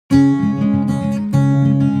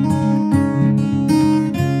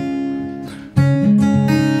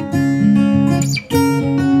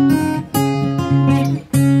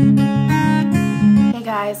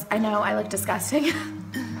exhausting.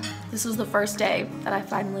 This was the first day that I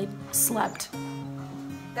finally slept.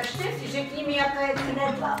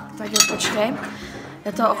 Takže počkej,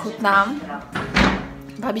 já to ochutnám.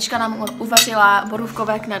 Babička nám uvařila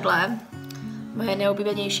borůvkové knedle, moje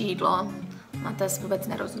nejoblíbenější jídlo. Mates vůbec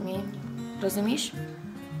nerozumí. Rozumíš?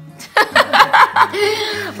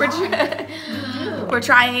 We're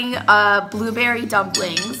trying blueberry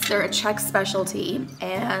dumplings. They're a Czech specialty,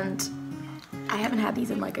 and I haven't had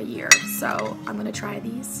these in like a year, so I'm gonna try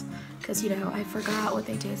these because, you know, I forgot what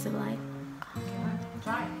they tasted like.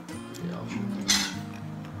 Try it.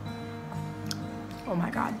 Oh my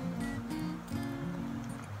god,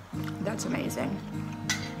 that's amazing.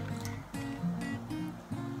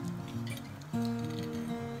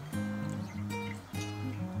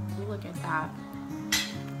 Look at that.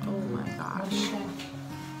 Oh my gosh.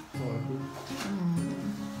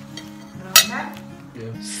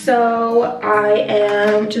 So I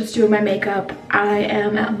am just doing my makeup. I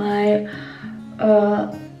am at my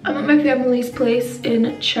I'm at my family's place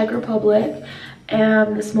in Czech Republic,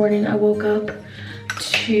 and this morning I woke up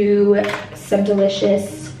to some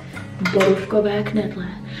delicious borůvkové knedle,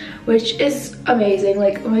 which is amazing.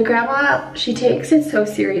 Like, my grandma, she takes it so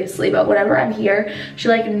seriously, but whenever I'm here, she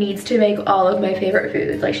like needs to make all of my favorite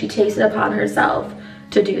foods. Like, she takes it upon herself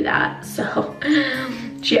to do that. So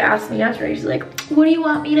she asked me yesterday, she's like, what do you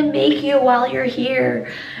want me to make you while you're here?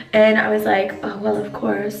 And I was like, oh, well, of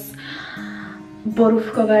course,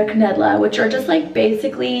 borůvkové knedle, which are just like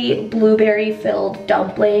basically blueberry filled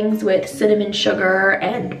dumplings with cinnamon sugar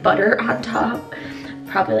and butter on top.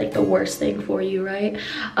 Probably like the worst thing for you, right?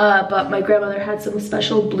 But my grandmother had some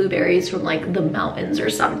special blueberries from like the mountains or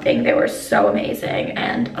something. They were so amazing,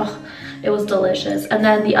 and oh, it was delicious. And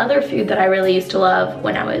then the other food that I really used to love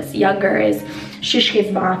when I was younger is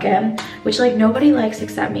stepanka, which like nobody likes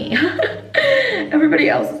except me. Everybody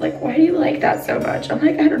else is like, why do you like that so much? I'm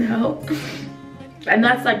like, I don't know. And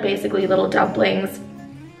that's like basically little dumplings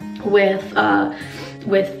with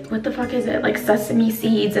what the fuck is it? Like sesame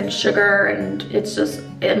seeds and sugar, and it's just,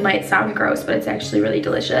 it might sound gross, but it's actually really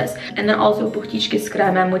delicious. And then also buchtičky s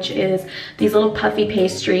krémem, which is these little puffy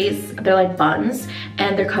pastries. They're like buns,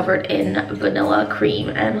 and they're covered in vanilla cream,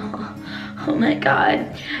 and oh my god.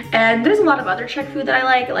 And there's a lot of other Czech food that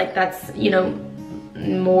I like that's, you know,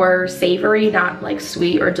 more savory, not like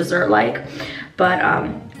sweet or dessert like, but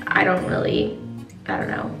I don't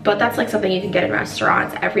know, but that's like something you can get in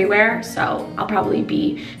restaurants everywhere. So I'll probably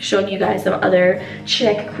be showing you guys some other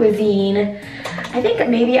Czech cuisine. I think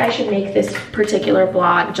maybe I should make this particular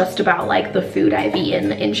vlog just about like the food I've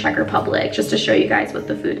eaten in Czech Republic, just to show you guys what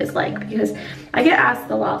the food is like, because I get asked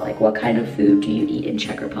a lot, like, what kind of food do you eat in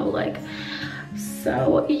Czech Republic?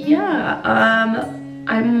 So yeah,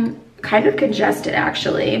 I'm kind of congested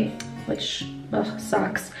actually, which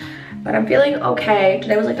sucks, but I'm feeling okay.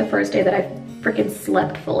 Today was like the first day that I freaking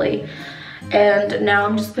slept fully, and now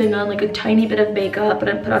I'm just putting on like a tiny bit of makeup, and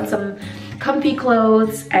I put on some comfy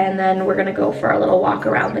clothes, and then we're gonna go for a little walk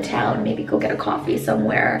around the town, maybe go get a coffee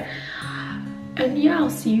somewhere, and yeah,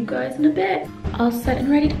 I'll see you guys in a bit. All set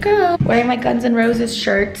and ready to go. Wearing my Guns N' Roses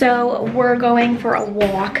shirt. So we're going for a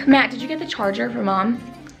walk. Matt, did you get the charger for mom?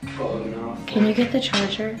 Oh no. Can you get the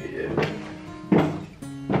charger? Yeah.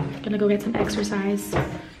 Gonna go get some exercise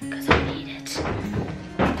because I need it.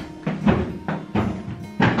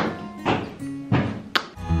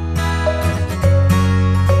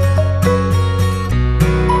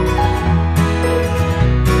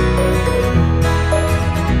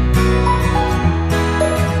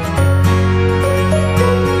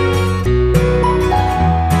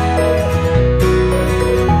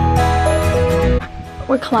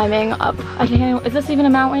 We're climbing up. I can't. Is this even a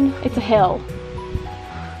mountain? It's a hill.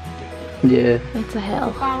 Yeah. It's a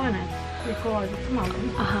hill.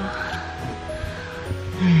 Aha.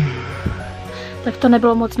 Tak to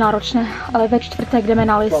nebylo moc náročné, ale ve čtvrtek jdeme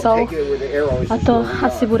na Lisou a to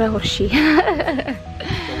asi bude horší.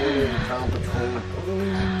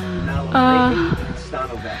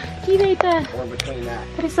 Dívejte,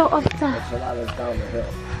 tady jsou ovce.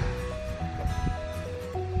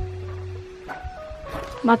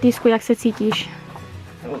 Matýsku, jak se cítíš?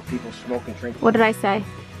 What did I say?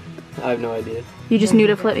 I have no idea. You just knew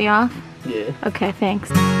to flip me off? Yeah. Okay,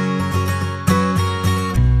 thanks.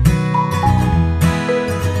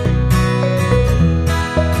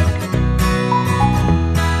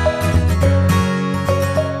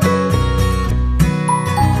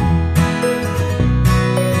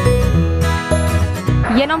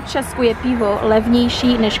 Jenom v Česku je pivo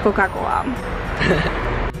levnější než Coca-Cola.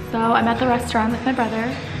 So I'm at the restaurant with my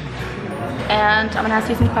brother, and I'm gonna ask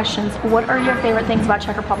you some questions. What are your favorite things about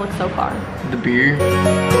Czech Republic so far? The beer.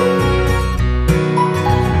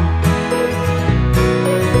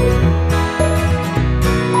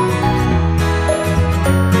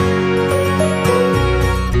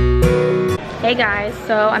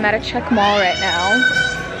 So I'm at a Czech mall right now.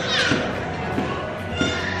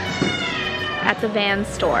 At the Van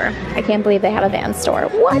store. I can't believe they have a Van store.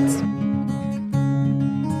 What?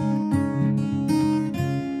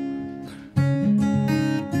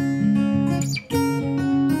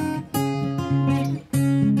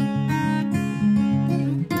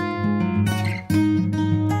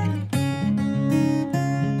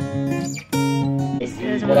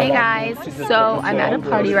 Hey guys, so I'm at a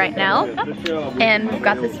party right now and we've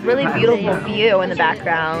got this really beautiful view in the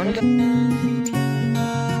background.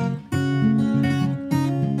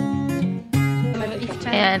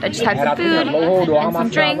 And I just had some food and some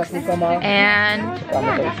drinks and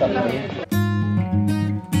yeah.